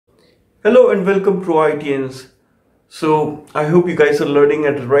Hello and welcome ProITians. So I hope you guys are learning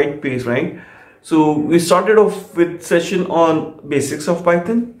at the right pace, right? So we started off with session on basics of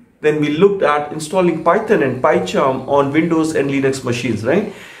Python. Then we looked at installing Python and PyCharm on Windows and Linux machines,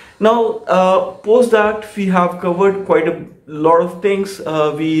 right? Now, post that we have covered quite a lot of things.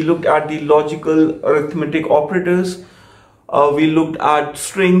 We looked at the logical arithmetic operators. We looked at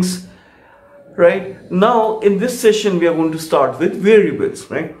strings, right? Now in this session we are going to start with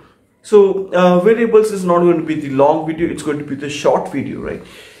variables, right? So variables is not going to be the long video, it's going to be the short video, right?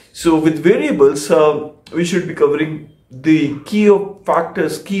 So with variables we should be covering the key of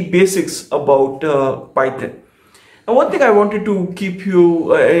factors, key basics about Python. Now one thing I wanted to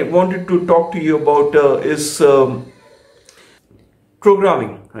talk to you about is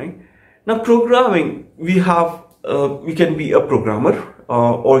programming, right? Now programming, we can be a programmer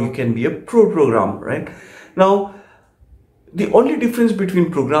or you can be a pro-programmer, right? Now the only difference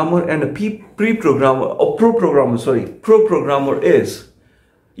between programmer and a pre-programmer or pro-programmer is,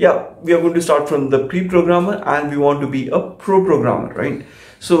 we are going to start from the pre-programmer and we want to be a pro-programmer, right?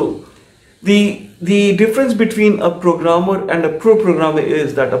 So the difference between a programmer and a pro-programmer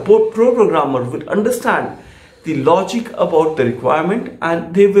is that a pro-programmer will understand the logic about the requirement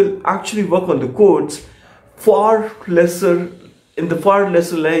and they will actually work on the codes in the far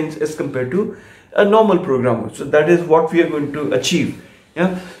lesser lines as compared to a normal programmer. So that is what we are going to achieve.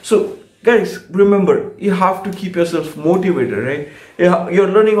 So guys, remember, you have to keep yourself motivated, right? You're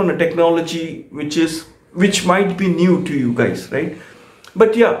learning on a technology which might be new to you guys, right?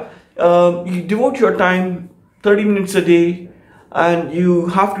 But you devote your time 30 minutes a day and you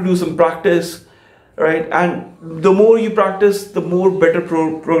have to do some practice, right? And the more you practice, the more better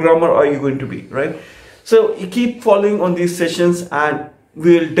programmer are you going to be, right? So you keep following on these sessions and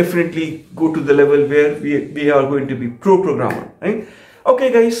we'll definitely go to the level where we are going to be pro-programmer, right?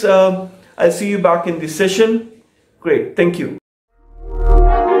 Okay guys, I'll see you back in this session. Great, thank you.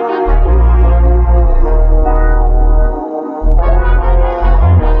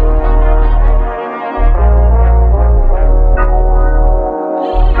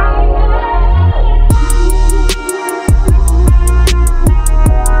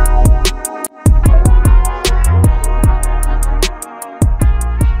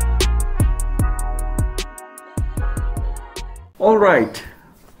 Alright,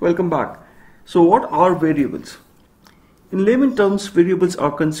 welcome back. So what are variables? In layman terms, variables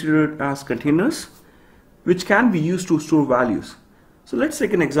are considered as containers which can be used to store values. So let's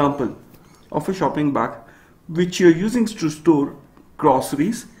take an example of a shopping bag which you're using to store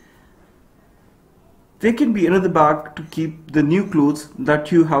groceries. There can be another bag to keep the new clothes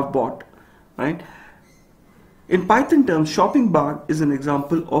that you have bought, right? In Python terms, shopping bag is an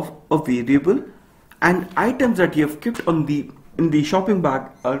example of a variable and items that you have kept in the shopping bag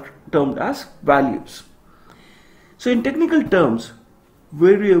are termed as values. So in technical terms,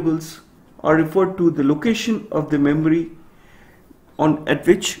 variables are referred to the location of the memory at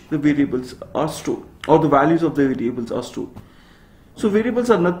which the variables are stored, or the values of the variables are stored. So variables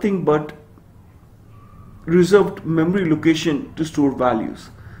are nothing but reserved memory location to store values.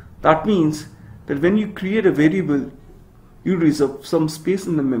 That means that when you create a variable, you reserve some space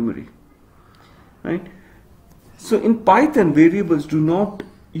in the memory, right? So in Python, variables do not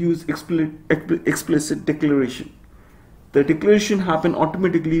use explicit declaration. The declaration happens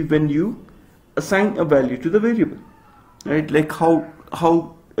automatically when you assign a value to the variable, right? Like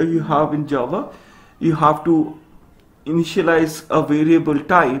how you have in Java, you have to initialize a variable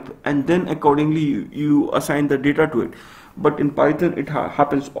type and then accordingly you assign the data to it. But in Python, it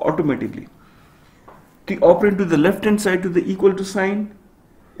happens automatically. The operand to the left hand side to the equal to sign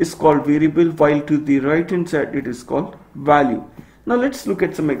is called variable, while to the right hand side it is called value. Now let's look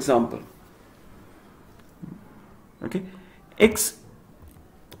at some example. Okay, x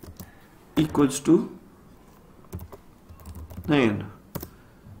equals to 9.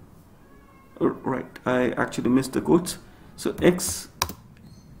 Right, I actually missed the quotes. So x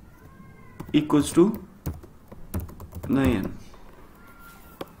equals to 9.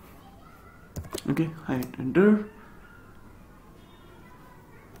 Okay, I hit enter.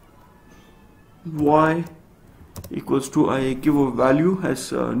 Y equals to, I give a value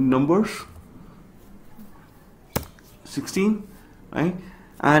as numbers 16, right?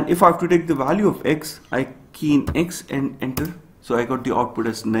 And if I have to take the value of x, I key in x and enter. So I got the output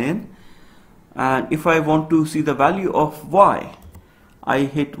as 9. And if I want to see the value of y, I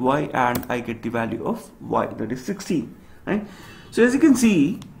hit y and I get the value of y, that is 16, right? So as you can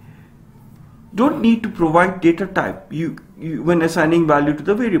see, don't need to provide data type when assigning value to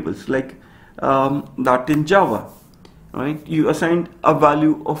the variables, like that in Java. right? You assigned a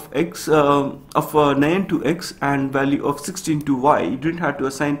value of x of 9 to x and value of 16 to y. You didn't have to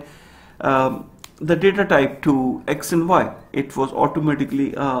assign the data type to x and y. It was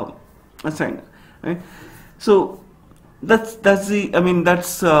automatically assigned, right? So that's the, I mean,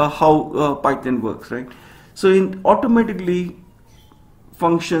 that's how Python works, right? So it automatically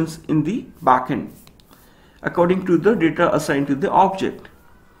functions in the backend according to the data assigned to the object.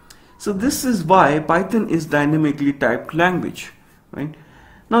 So this is why Python is dynamically typed language, right?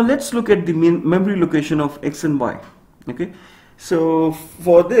 Now let's look at the memory location of x and y. Okay, so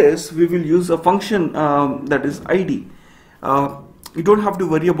for this we will use a function that is id. You don't have to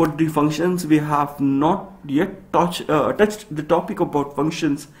worry about the functions. We have not yet touched the topic about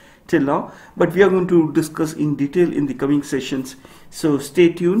functions till now, but we are going to discuss in detail in the coming sessions. So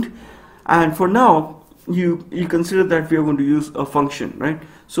stay tuned. And for now, you consider that we are going to use a function, right?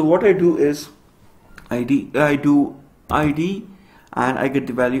 So what I do is I do id and I get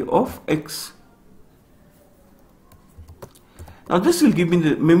the value of x. Now this will give me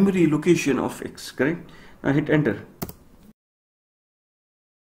the memory location of x, correct? Now hit enter.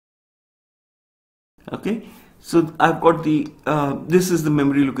 Okay, so I've got the this is the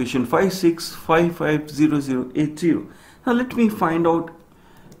memory location 56550080. Now let me find out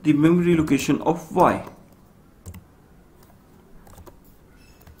the memory location of y.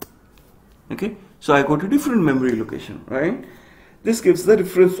 Okay, so I got a different memory location, right? This gives the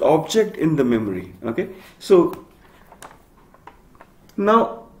reference object in the memory. Okay, so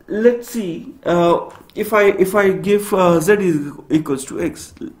now let's see if I give z is equals to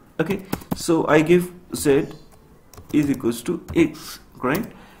x. Okay, so I give z is equals to x,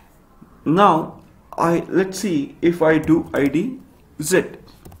 right? Now let's see if I do id z.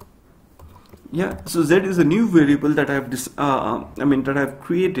 Yeah, so z is a new variable that I have that I have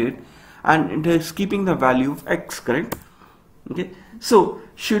created, and it is keeping the value of x, correct? Okay, so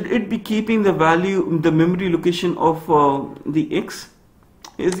should it be keeping the value, the memory location of the x?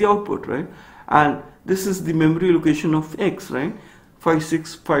 Is the output, right? And this is the memory location of x, right?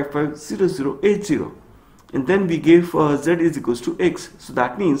 56550080. And then we gave z is equals to x. So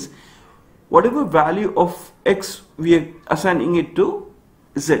that means whatever value of x we are assigning it to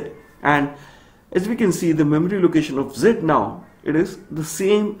z. And as we can see, the memory location of z now, it is the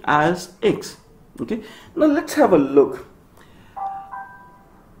same as x. Okay, now let's have a look.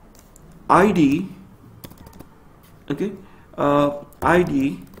 id, okay,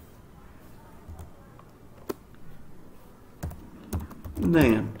 id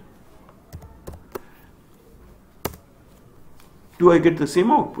 9. Do I get the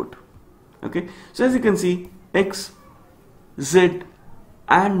same output? Okay, so as you can see, x, z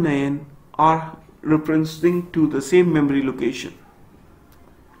and 9 are referencing to the same memory location,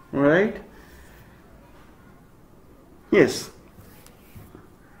 right? Yes.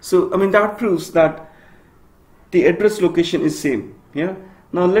 So I mean, that proves that the address location is same. Yeah,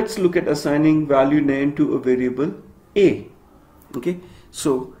 now let's look at assigning value 9 to a variable a. Okay,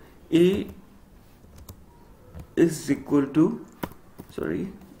 so a is equal to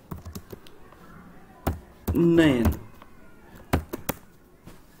 9.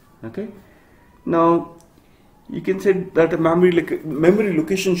 Okay, now you can say that a memory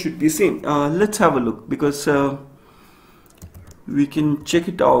location should be same. Let's have a look, because we can check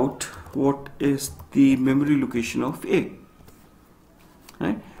it out. What is the memory location of a?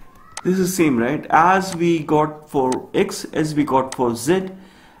 Right, this is same, right, as we got for x, as we got for z,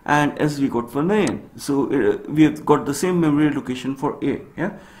 and as we got for 9. So we have got the same memory location for a.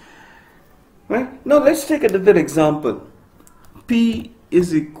 Yeah, right. Now let's take another example. P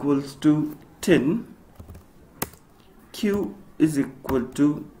is equals to 10, Q is equal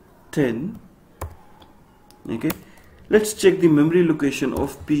to 10. Okay, let's check the memory location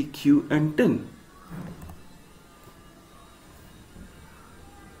of P, Q and 10.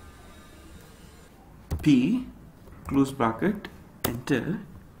 P, close bracket, enter.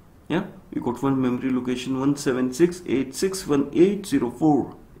 Yeah, we got one memory location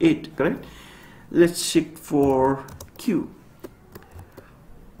 176861804.8, correct? Let's check for Q.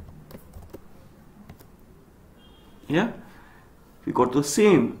 Yeah, we got the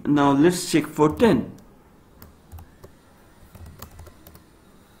same. Now let's check for 10.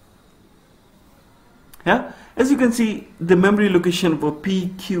 Yeah, as you can see, the memory location for P,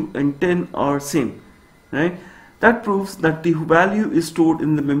 Q and 10 are same, right? That proves that the value is stored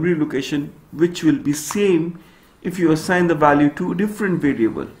in the memory location, which will be same if you assign the value to a different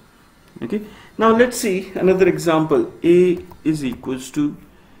variable. Okay, now let's see another example. A is equals to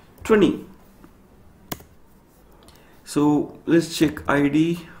 20. So let's check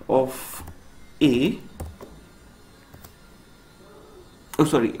id of a. oh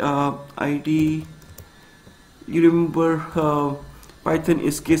sorry, id, you remember Python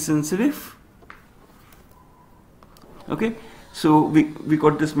is case sensitive. Okay, so we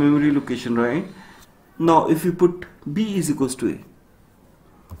got this memory location, right? Now if you put b is equals to a,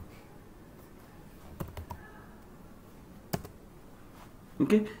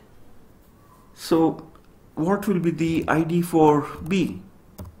 okay, so what will be the id for b?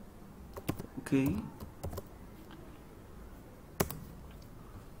 Okay,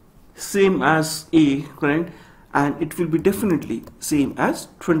 same as a, correct? And it will be definitely same as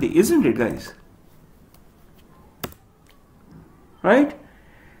 20, isn't it, guys? Right?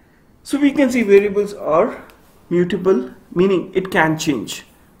 So we can see variables are mutable, meaning it can change,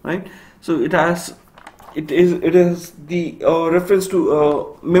 right? So it is the reference to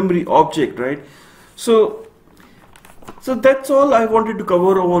a memory object, right? So that's all I wanted to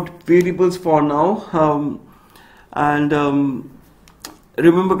cover about variables for now.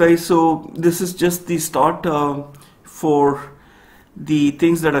 Remember, guys, so this is just the start for the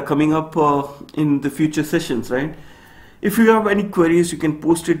things that are coming up in the future sessions, right? If you have any queries, you can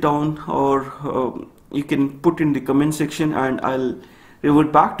post it down, or you can put in the comment section, and I'll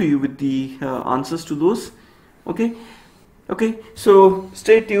revert back to you with the answers to those. Okay, so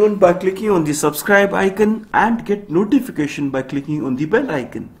stay tuned by clicking on the subscribe icon and get notification by clicking on the bell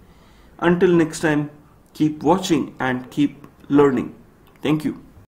icon. Until next time, keep watching and keep learning. Thank you.